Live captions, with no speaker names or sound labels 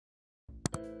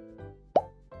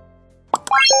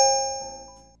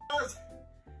Guys,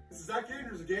 this is Zach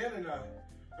Andrews again, and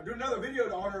I'm doing another video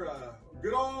to honor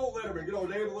good old Letterman, good old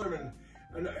David Letterman,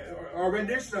 and our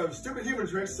rendition of Stupid Human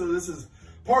Tricks. So this is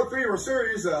part 3 of our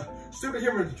series, Stupid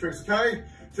Human Tricks, okay?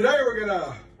 Today we're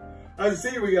gonna, as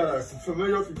you see, we got some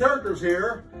familiar characters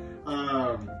here.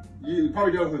 You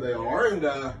probably know who they are, and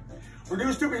we're doing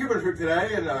a Stupid Human Trick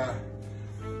today, and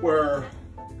where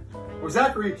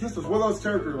Zachary kissed us one of those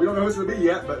characters. We don't know who it's gonna be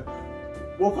yet, but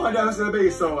we'll find out who it's gonna be.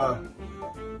 So,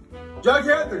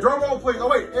 Jughead, the drum roll, please. Oh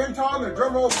wait, Anton, the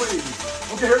drum roll, please.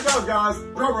 Okay, here it goes, guys.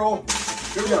 Drum roll.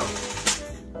 Here we go.